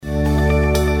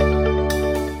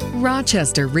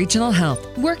Rochester Regional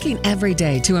Health, working every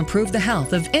day to improve the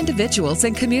health of individuals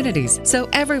and communities so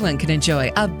everyone can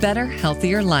enjoy a better,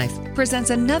 healthier life, presents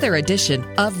another edition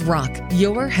of Rock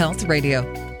Your Health Radio.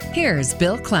 Here's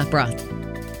Bill Klaproth.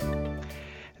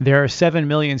 There are 7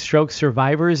 million stroke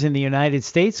survivors in the United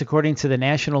States, according to the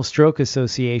National Stroke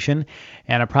Association,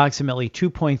 and approximately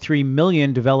 2.3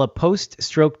 million develop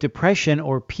post-stroke depression,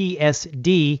 or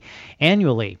PSD,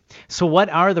 annually. So what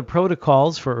are the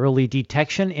protocols for early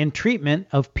detection and treatment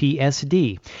of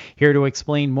PSD? Here to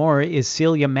explain more is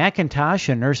Celia McIntosh,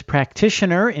 a nurse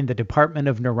practitioner in the Department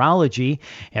of Neurology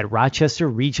at Rochester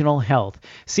Regional Health.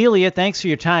 Celia, thanks for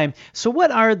your time. So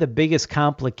what are the biggest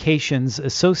complications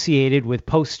associated with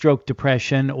post-stroke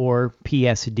depression, or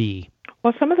PSD?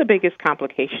 Well, some of the biggest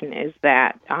complication is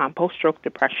that post-stroke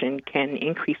depression can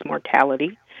increase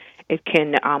mortality. It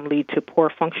can lead to poor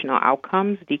functional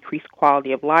outcomes, decreased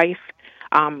quality of life,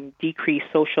 decreased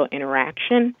social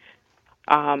interaction.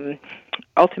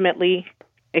 Ultimately,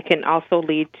 it can also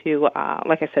lead to,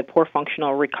 like I said, poor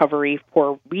functional recovery,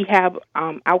 poor rehab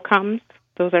outcomes.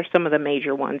 Those are some of the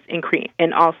major ones,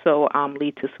 and also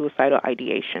lead to suicidal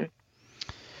ideation.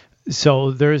 So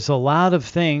there's a lot of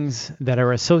things that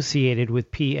are associated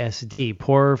with PSD: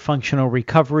 poor functional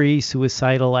recovery,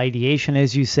 suicidal ideation,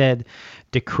 as you said,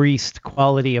 decreased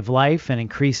quality of life, and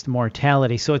increased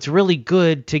mortality. So it's really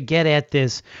good to get at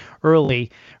this early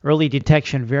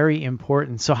detection, very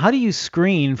important. So how do you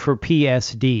screen for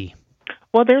PSD?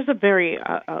 Well, there's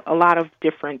a lot of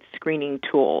different screening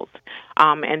tools,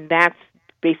 and that's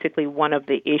basically one of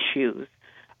the issues.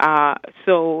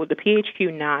 So the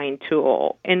PHQ-9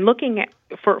 tool, and looking at,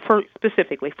 for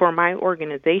specifically for my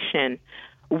organization,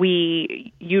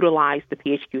 we utilize the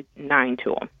PHQ-9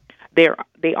 tool.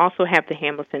 They also have the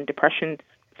Hamilton Depression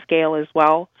Scale as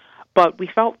well, but we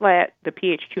felt that the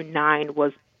PHQ-9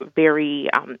 was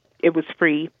it was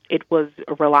free, it was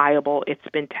reliable, it's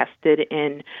been tested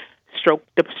in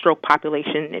the stroke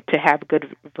population to have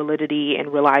good validity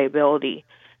and reliability.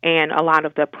 And a lot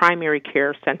of the primary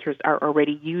care centers are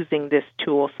already using this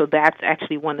tool, so that's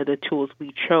actually one of the tools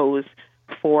we chose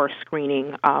for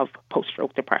screening of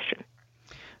post-stroke depression.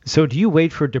 So do you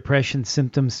wait for depression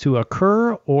symptoms to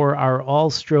occur, or are all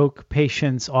stroke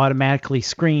patients automatically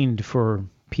screened for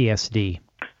PSD?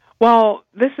 Well,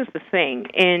 this is the thing.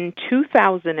 In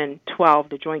 2012,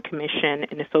 the Joint Commission,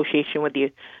 in association with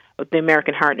the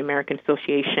American Heart and American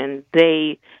Association,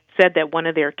 they said that one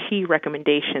of their key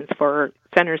recommendations for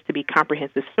centers to be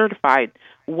comprehensive certified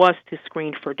was to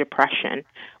screen for depression.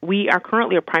 We are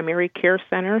currently a primary care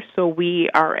center, so we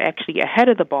are actually ahead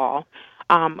of the ball.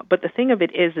 But the thing of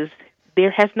it is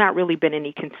there has not really been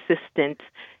any consistency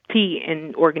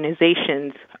in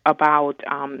organizations about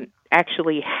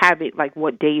actually have it, like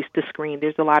what days to screen.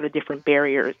 There's a lot of different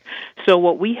barriers. So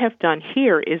what we have done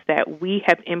here is that we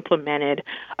have implemented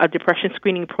a depression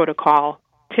screening protocol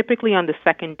typically on the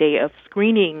second day of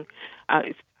screening,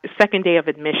 second day of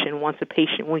admission, when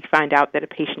we find out that a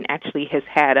patient actually has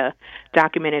had a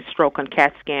documented stroke on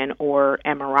CAT scan or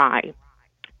MRI.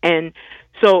 And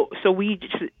so we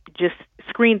just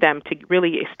screen them to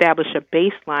really establish a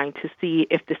baseline to see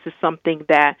if this is something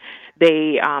that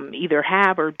they either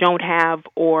have or don't have,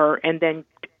 and then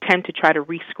tend to try to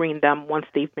rescreen them once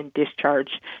they've been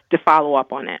discharged to follow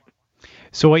up on it.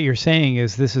 So what you're saying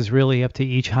is this is really up to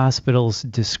each hospital's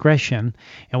discretion,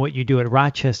 and what you do at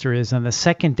Rochester is on the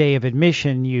second day of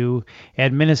admission, you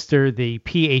administer the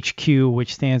PHQ,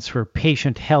 which stands for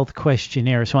Patient Health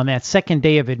Questionnaire. So on that second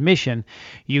day of admission,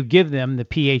 you give them the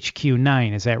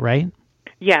PHQ-9. Is that right?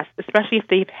 Yes, especially if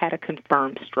they've had a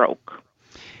confirmed stroke.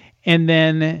 And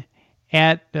then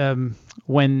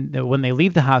when they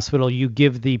leave the hospital, you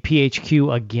give the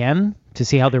PHQ again to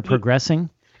see how they're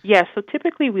progressing? Yes, so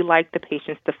typically we like the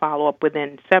patients to follow up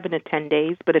within 7 to 10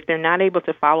 days, but if they're not able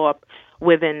to follow up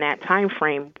within that time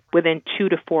frame, within 2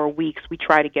 to 4 weeks, we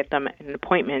try to get them an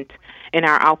appointment in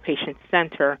our outpatient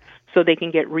center so they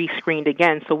can get rescreened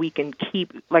again, so we can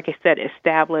keep, like I said,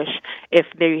 establish if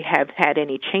they have had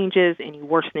any changes, any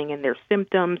worsening in their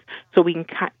symptoms, so we can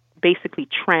basically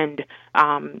trend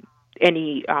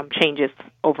any changes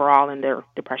overall in their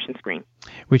depression screen.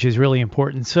 Which is really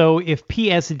important. So if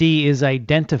PSD is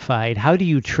identified, how do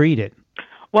you treat it?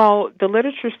 Well, the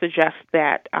literature suggests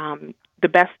that the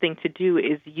best thing to do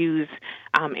is use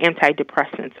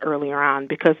antidepressants earlier on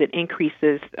because it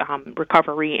increases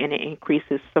recovery and it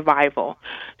increases survival.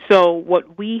 So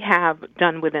what we have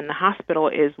done within the hospital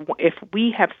is if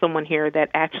we have someone here that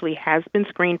actually has been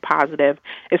screened positive,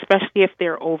 especially if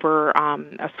they're over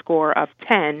a score of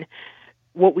 10,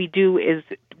 what we do is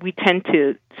we tend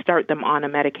to start them on a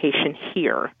medication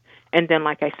here. And then,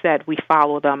 like I said, we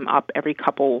follow them up every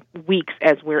couple weeks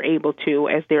as they're able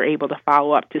to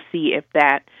follow up to see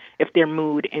if their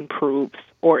mood improves,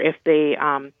 or if they,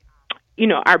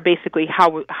 are basically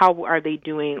how are they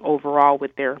doing overall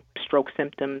with their stroke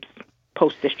symptoms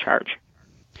post-discharge.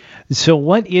 So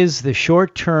what is the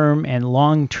short-term and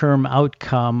long-term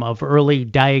outcome of early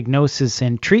diagnosis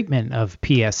and treatment of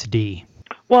PSD?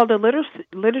 Well, the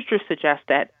literature suggests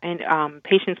that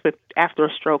patients after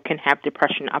a stroke can have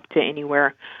depression up to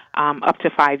anywhere up to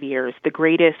 5 years. The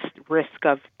greatest risk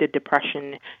of the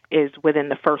depression is within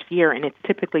the first year, and it's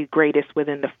typically greatest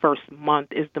within the first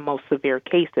month is the most severe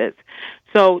cases.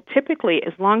 So typically,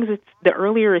 as long as the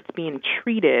earlier it's being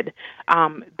treated,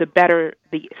 the better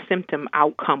the symptom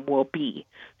outcome will be.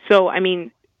 So,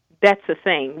 that's the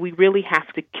thing. We really have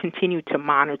to continue to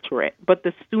monitor it. But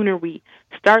the sooner we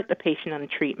start the patient on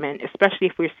treatment, especially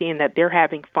if we're seeing that they're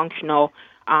having functional,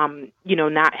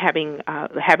 not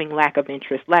having lack of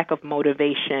interest, lack of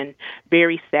motivation,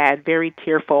 very sad, very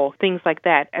tearful, things like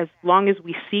that, as long as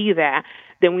we see that,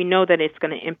 then we know that it's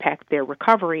going to impact their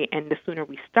recovery. And the sooner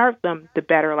we start them, the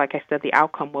better, like I said, the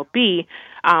outcome will be.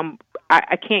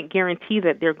 I can't guarantee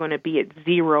that they're going to be at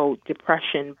zero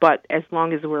depression, but as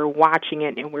long as we're watching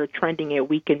it and we're trending it,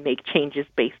 we can make changes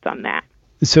based on that.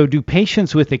 So do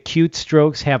patients with acute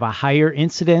strokes have a higher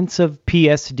incidence of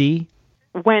PSD?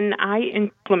 When I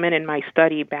implemented my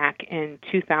study back in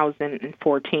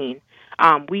 2014,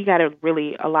 we got a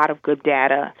lot of good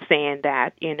data saying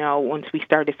that, once we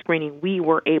started screening, we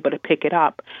were able to pick it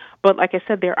up. But like I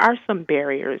said, there are some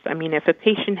barriers. If a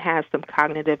patient has some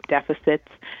cognitive deficits,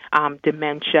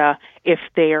 dementia, if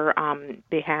they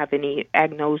have any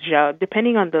agnosia,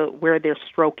 depending on where their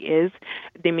stroke is,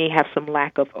 they may have some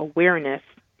lack of awareness.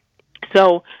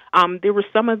 So there were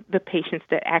some of the patients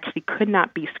that actually could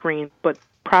not be screened, but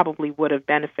probably would have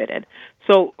benefited.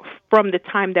 So from the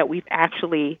time that we've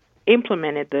actually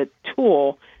implemented the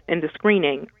tool in the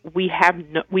screening, we have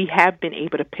been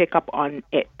able to pick up on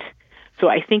it. So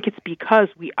I think it's because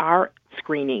we are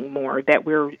screening more that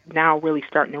we're now really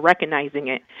starting to recognizing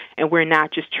it, and we're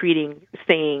not just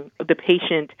saying the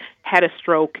patient had a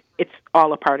stroke, it's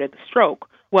all a part of the stroke.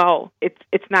 Well,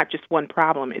 it's not just one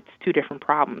problem, it's two different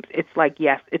problems. It's like,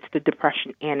 yes, it's the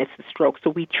depression and it's the stroke.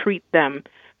 So we treat them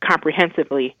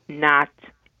comprehensively, not,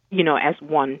 as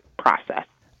one process.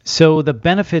 So the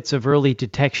benefits of early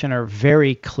detection are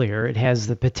very clear. It has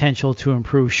the potential to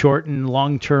improve short and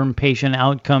long-term patient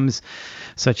outcomes,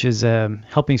 such as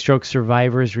helping stroke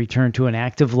survivors return to an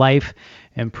active life,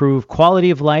 improve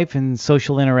quality of life and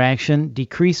social interaction,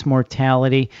 decrease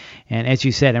mortality, and, as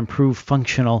you said, improve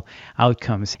functional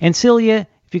outcomes. And Celia,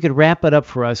 if you could wrap it up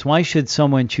for us, why should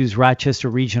someone choose Rochester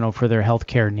Regional for their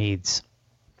healthcare needs?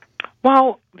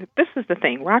 Well, this is the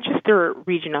thing. Rochester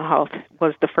Regional Health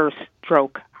was the first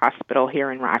stroke hospital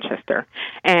here in Rochester,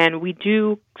 and we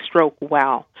do stroke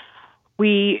well.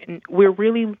 We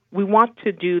want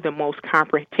to do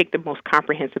take the most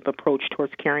comprehensive approach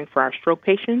towards caring for our stroke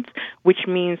patients, which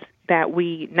means that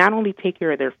we not only take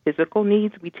care of their physical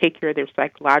needs, we take care of their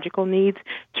psychological needs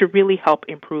to really help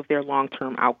improve their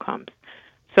long-term outcomes.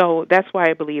 So that's why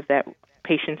I believe that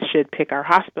patients should pick our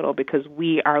hospital, because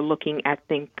we are looking at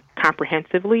things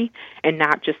comprehensively and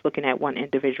not just looking at one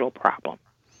individual problem.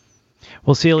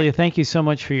 Well, Celia, thank you so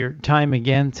much for your time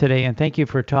again today, and thank you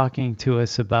for talking to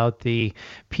us about the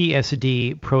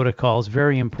PSD protocols.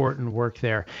 Very important work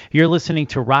there. You're listening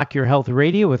to Rock Your Health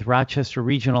Radio with Rochester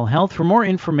Regional Health. For more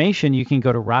information, you can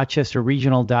go to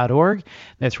rochesterregional.org.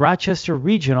 That's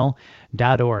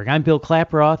rochesterregional.org. I'm Bill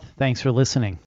Klaproth. Thanks for listening.